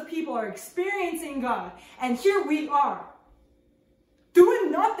thousands of people are experiencing God. And here we are,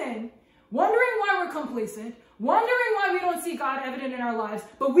 doing nothing, wondering why we're complacent, wondering why we don't see God evident in our lives,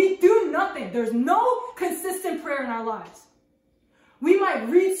 but we do nothing. There's no consistent prayer in our lives. We might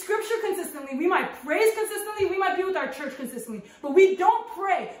read scripture consistently, we might praise consistently, we might be with our church consistently, but we don't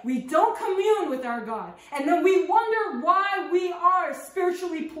pray, we don't commune with our God. And then we wonder why we are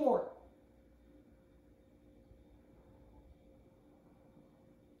spiritually poor.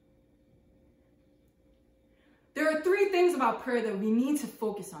 There are three things about prayer that we need to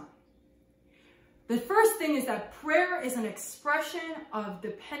focus on. The first thing is that prayer is an expression of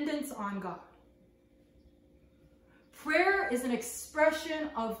dependence on God. Prayer is an expression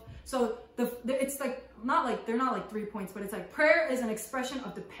of, they're not 3 points, but it's like prayer is an expression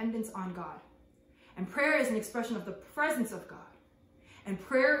of dependence on God. And prayer is an expression of the presence of God. And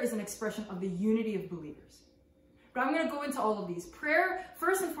prayer is an expression of the unity of believers. But I'm going to go into all of these. Prayer,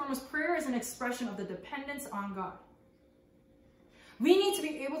 first and foremost, prayer is an expression of the dependence on God. We need to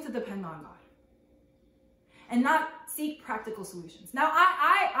be able to depend on God and not seek practical solutions. Now,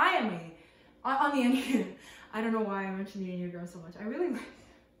 I am on the Enneagram. I don't know why I mentioned the Enneagram so much.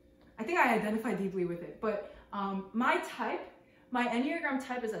 I think I identify deeply with it. But my Enneagram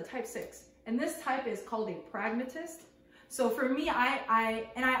type is a type 6. And this type is called a pragmatist. So for me, I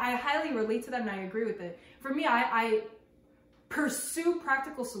highly relate to that and I agree with it. For me, I pursue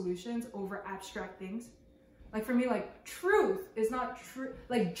practical solutions over abstract things. Like for me, like truth is not true.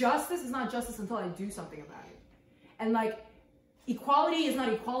 Like justice is not justice until I do something about it. And like equality is not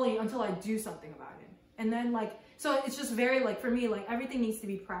equality until I do something about it. And then like, so it's just very like, for me, like everything needs to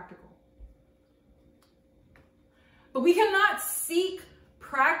be practical. But we cannot seek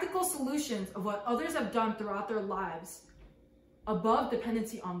practical solutions of what others have done throughout their lives above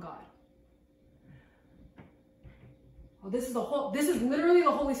dependency on God. Well, this is literally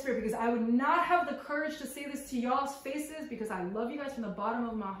the Holy Spirit, because I would not have the courage to say this to y'all's faces because I love you guys from the bottom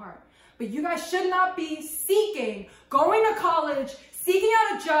of my heart. But you guys should not be seeking, going to college, seeking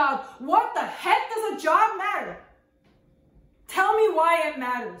out a job. What the heck does a job matter? Tell me why it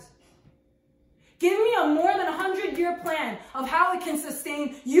matters. Give me a more than 100-year plan of how it can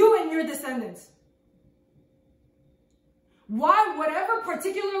sustain you and your descendants. Why whatever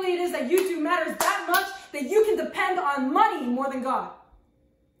particularly it is that you do matters that much that you can depend on money more than God.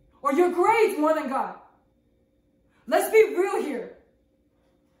 Or your grades more than God. Let's be real here.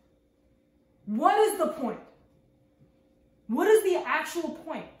 What is the point? What is the actual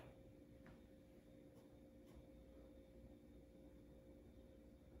point?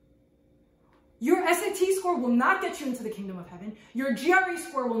 Your SAT score will not get you into the kingdom of heaven. Your GRE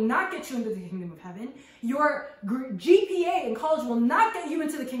score will not get you into the kingdom of heaven. Your GPA in college will not get you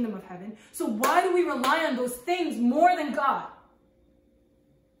into the kingdom of heaven. So why do we rely on those things more than God?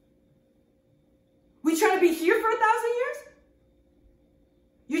 We trying to be here for 1,000 years?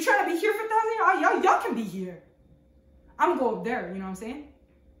 You trying to be here for 1,000 years? Y'all can be here. I'm going to go up there, you know what I'm saying?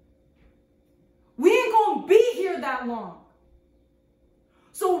 We ain't going to be here that long.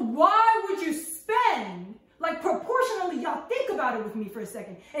 So why would you spend, like proportionally, y'all think about it with me for a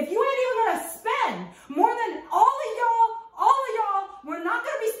second. If you ain't even gonna spend more than all of y'all, we're not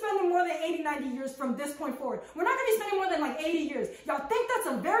gonna be spending more than 80, 90 years from this point forward. We're not gonna be spending more than like 80 years. Y'all think that's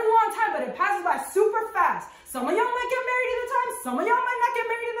a very long time, but it passes by super fast. Some of y'all might get married in the time, some of y'all might not get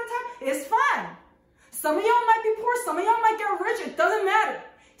married in the time. It's fine. Some of y'all might be poor, some of y'all might get rich, it doesn't matter.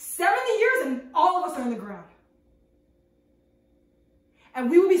 70 years and all of us are in the ground. And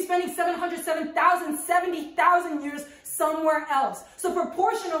we will be spending 707,000, 70,000 years somewhere else. So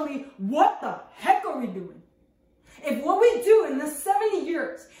proportionally, what the heck are we doing? If what we do in this 70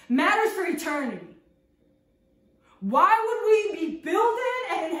 years matters for eternity, why would we be building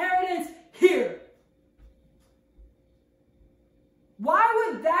an inheritance here? Why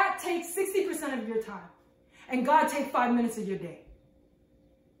would that take 60% of your time and God take 5 minutes of your day?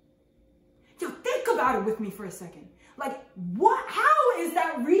 Yo, think about it with me for a second. Like, what? How is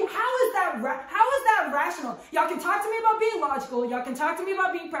that rational? Y'all can talk to me about being logical. Y'all can talk to me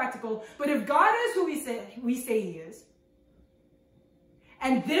about being practical. But if God is who we say He is,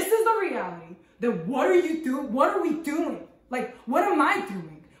 and this is the reality, then what are you doing? What are we doing? Like, what am I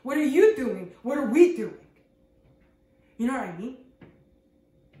doing? What are you doing? What are we doing? You know what I mean?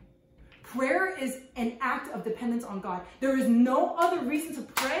 Prayer is an act of dependence on God. There is no other reason to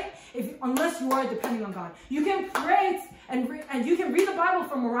pray unless you are depending on God. You can pray and you can read the Bible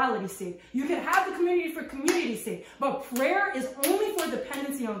for morality's sake. You can have the community for community's sake. But prayer is only for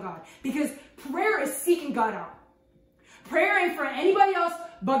dependency on God, because prayer is seeking God out. Prayer ain't for anybody else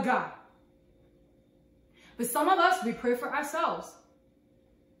but God. But some of us, we pray for ourselves.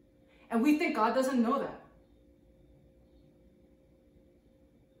 And we think God doesn't know that.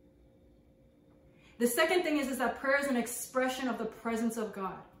 The second thing is that prayer is an expression of the presence of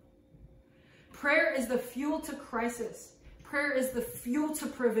God. Prayer is the fuel to crisis. Prayer is the fuel to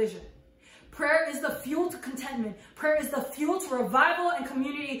provision. Prayer is the fuel to contentment. Prayer is the fuel to revival and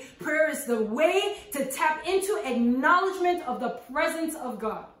community. Prayer is the way to tap into acknowledgement of the presence of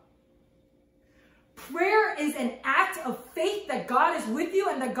God. Prayer is an act of faith that God is with you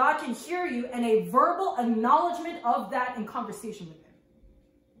and that God can hear you, and a verbal acknowledgement of that in conversation with Him.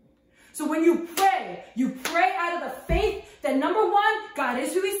 So when you pray out of the faith that number one, God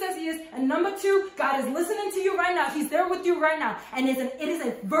is who He says He is, and number two, God is listening to you right now. He's there with you right now. And it is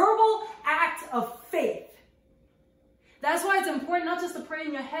a verbal act of faith. That's why it's important not just to pray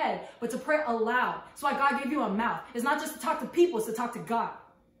in your head, but to pray aloud. That's why God gave you a mouth. It's not just to talk to people, it's to talk to God.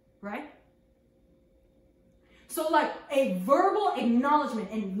 Right? So like a verbal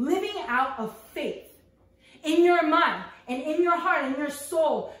acknowledgement and living out of faith in your mind and in your heart and in your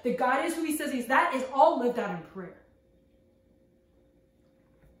soul that God is who he says he is, that is all lived out in prayer.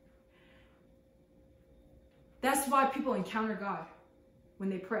 That's why people encounter God when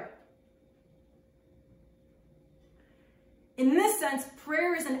they pray. In this sense,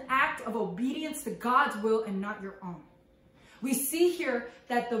 prayer is an act of obedience to God's will and not your own. We see here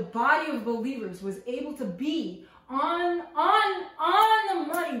that the body of believers was able to be on the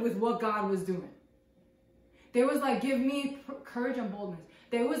money with what God was doing. They was like, give me courage and boldness.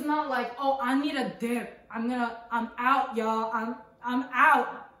 They was not like, oh, I need a dip. I'm out, y'all. I'm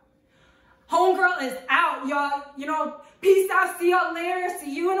out. Homegirl is out, y'all. You know, peace out. See y'all later.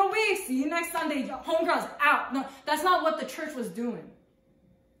 See you in a week. See you next Sunday. Homegirl's out. No, that's not what the church was doing.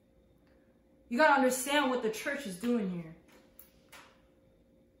 You got to understand what the church is doing here.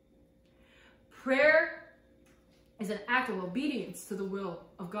 Prayer is an act of obedience to the will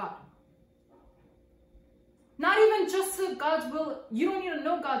of God. Not even just to God's will. You don't need to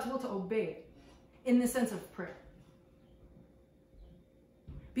know God's will to obey it in the sense of prayer.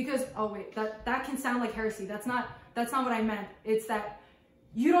 Because, oh wait, that can sound like heresy. That's not what I meant. It's that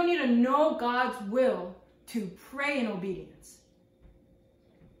you don't need to know God's will to pray in obedience.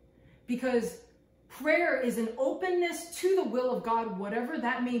 Because prayer is an openness to the will of God, whatever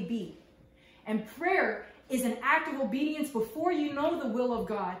that may be. And prayer is an act of obedience before you know the will of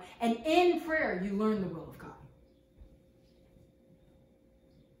God. And in prayer, you learn the will of God.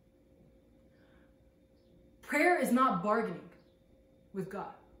 Prayer is not bargaining with God.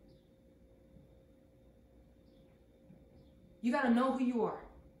 You got to know who you are.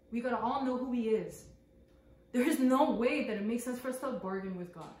 We got to all know who he is. There is no way that it makes sense for us to bargain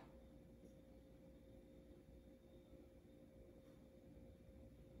with God.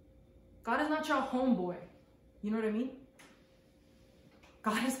 God is not your homeboy. You know what I mean?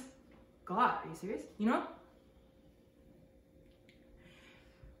 God is God. Are you serious? You know?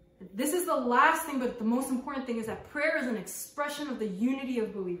 This is the last thing, but the most important thing is that prayer is an expression of the unity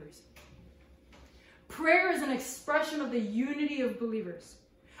of believers. Prayer is an expression of the unity of believers.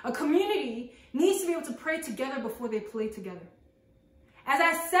 A community needs to be able to pray together before they play together. As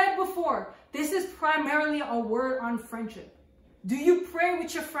I said before, this is primarily a word on friendship. Do you pray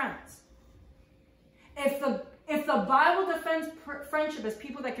with your friends? If the Bible defends friendship as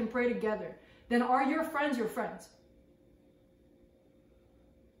people that can pray together, then are your friends your friends?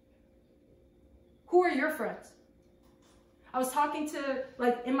 Who are your friends? I was talking to,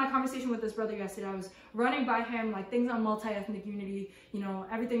 like, in my conversation with this brother yesterday, I was running by him, like, things on multi-ethnic unity. You know,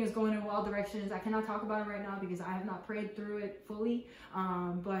 everything is going in all directions. I cannot talk about it right now because I have not prayed through it fully.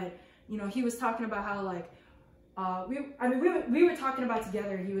 But, you know, he was talking about how, like, we were talking about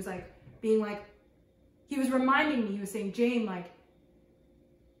together. He was, like, being, like, he was reminding me, he was saying, Jane, like,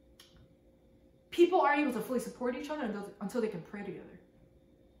 people aren't able to fully support each other until they can pray together.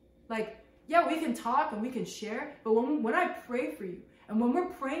 Like, yeah, we can talk and we can share, but when I pray for you, and when we're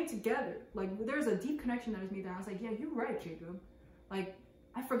praying together, like, there's a deep connection that is made there. I was like, yeah, you're right, Jacob. Like,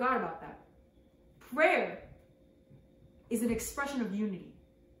 I forgot about that. Prayer is an expression of unity.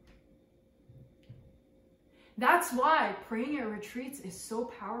 That's why praying at retreats is so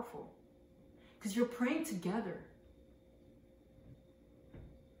powerful. Because you're praying together.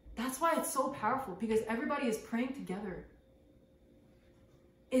 That's why it's so powerful, because everybody is praying together.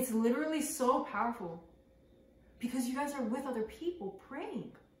 It's literally so powerful because you guys are with other people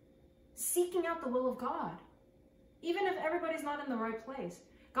praying, seeking out the will of God. Even if everybody's not in the right place,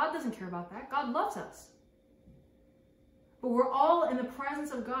 God doesn't care about that. God loves us. But we're all in the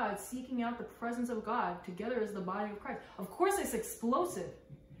presence of God, seeking out the presence of God together as the body of Christ. Of course, it's explosive.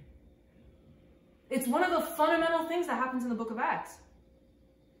 It's one of the fundamental things that happens in the book of Acts.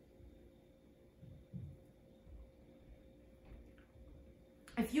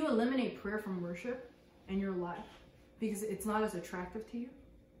 If you eliminate prayer from worship in your life because it's not as attractive to you,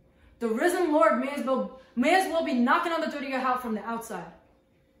 the risen Lord may as well be knocking on the door to your house from the outside.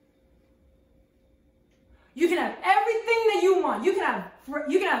 You can have everything that you want. You can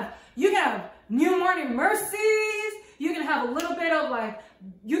have new morning mercies. You can have a little bit of, like,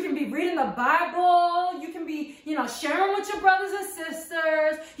 you can be reading the Bible. You can be, sharing with your brothers and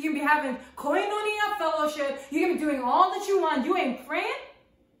sisters. You can be having koinonia fellowship. You can be doing all that you want. You ain't praying.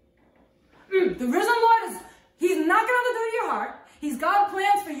 The risen Lord he's knocking on the door to your heart. He's got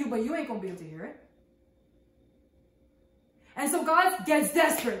plans for you, but you ain't going to be able to hear it. And so God gets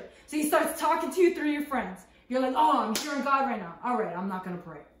desperate. So he starts talking to you through your friends. You're like, oh, I'm hearing God right now. All right, I'm not going to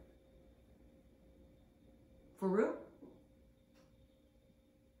pray. For real?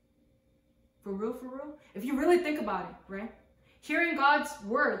 For real, if you really think about it, right? Hearing God's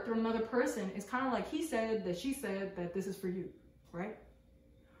word through another person is kind of like he said that she said that this is for you, right?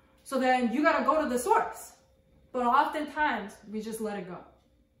 So then you got to go to the source. But oftentimes we just let it go.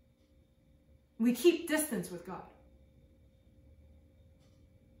 We keep distance with God.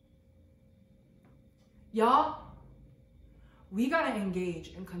 Y'all, we got to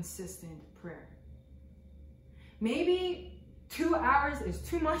engage in consistent prayer. Maybe 2 hours is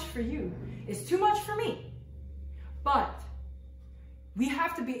too much for you. It's too much for me. But we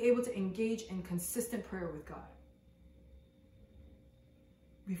have to be able to engage in consistent prayer with God.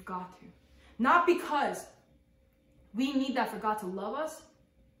 We've got to. Not because we need that for God to love us,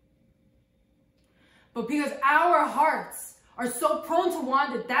 but because our hearts are so prone to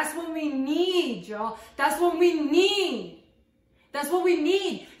wander. That's what we need, y'all. That's what we need. That's what we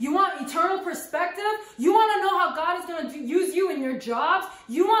need. You want eternal perspective? You want to know how God is going to use you in your jobs?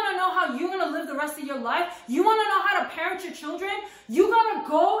 You want to know how you're going to live the rest of your life? You want to know how to parent your children? You got to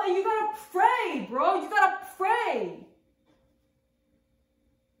go and you got to pray, bro. You got to pray.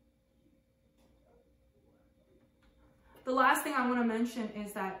 The last thing I want to mention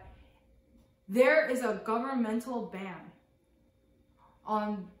is that there is a governmental ban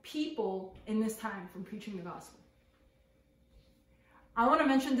on people in this time from preaching the gospel. I want to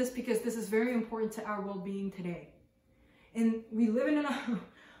mention this because this is very important to our well-being today. And we live in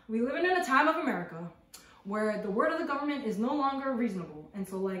a time of America where the word of the government is no longer reasonable. And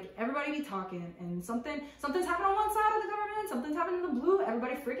so like everybody be talking and something's happening on one side of the government, something's happening in the blue,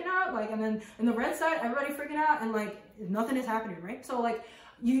 everybody freaking out, like, and then in the red side, everybody freaking out, and like nothing is happening, right? So like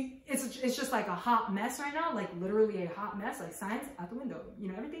it's just like a hot mess right now, like literally a hot mess, like science out the window,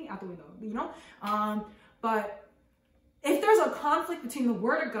 everything out the window, but if there's a conflict between the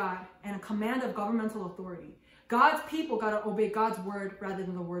word of God and a command of governmental authority, God's people got to obey God's word rather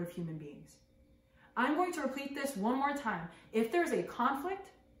than the word of human beings. I'm going to repeat this one more time. If there's a conflict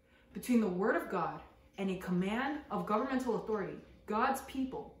between the word of God and a command of governmental authority, God's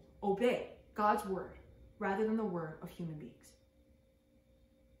people obey God's word rather than the word of human beings.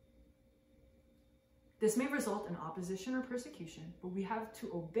 This may result in opposition or persecution, but we have to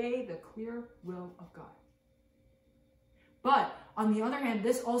obey the clear will of God. But on the other hand,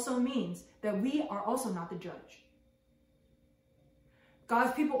 this also means that we are also not the judge.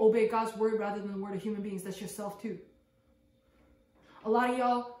 God's people obey God's word rather than the word of human beings. That's yourself too. A lot of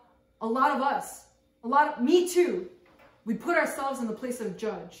y'all, a lot of us, me too, we put ourselves in the place of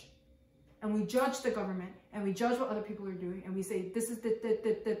judge. And we judge the government, and we judge what other people are doing, and we say, this is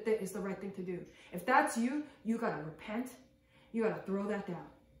the right thing to do. If that's you, you got to repent. You got to throw that down.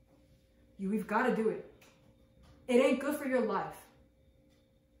 We've got to do it. It ain't good for your life.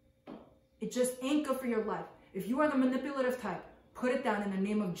 It just ain't good for your life. If you are the manipulative type, put it down in the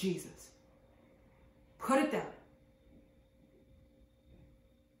name of Jesus. Put it down.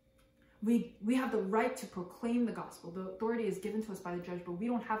 We have the right to proclaim the gospel. The authority is given to us by the judge, but we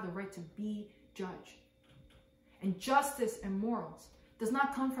don't have the right to be judge. And justice and morals does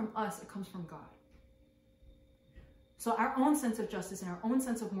not come from us, it comes from God. So our own sense of justice and our own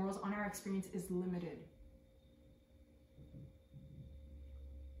sense of morals on our experience is limited.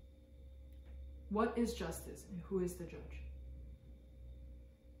 What is justice and who is the judge?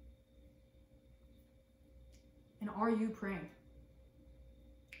 And are you praying?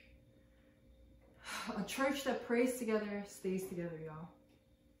 A church that prays together stays together, y'all.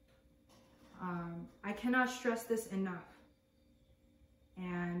 I cannot stress this enough.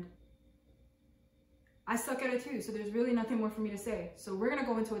 And I suck at it too, so there's really nothing more for me to say. So we're going to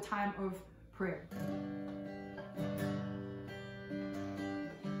go into a time of prayer.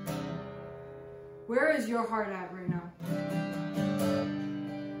 Where is your heart at right now?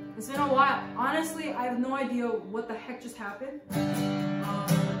 It's been a while. Honestly, I have no idea what the heck just happened.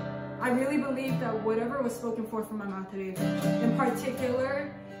 I really believe that whatever was spoken forth from my mouth today, in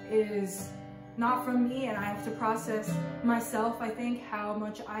particular, is not from me, and I have to process myself, I think, how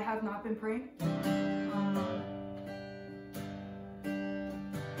much I have not been praying.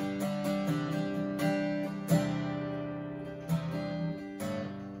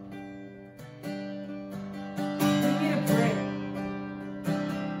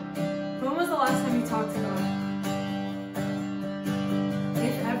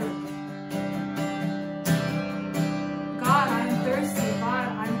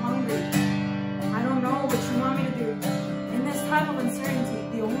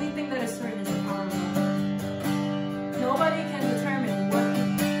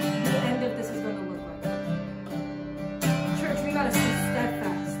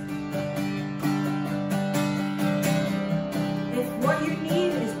 What you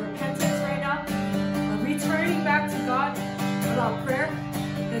need is repentance right now.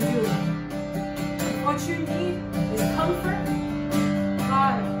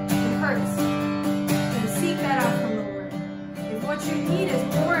 what you need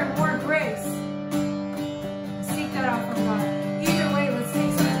is more and more grace. Seek that out from God. Either way, let's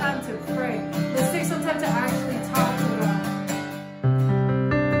take some time to pray. Let's take some time to actually talk to God.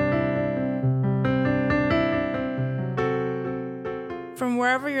 From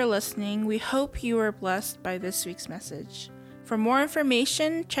wherever you're listening, we hope you were blessed by this week's message. For more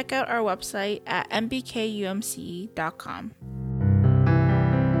information, check out our website at mbkumce.com.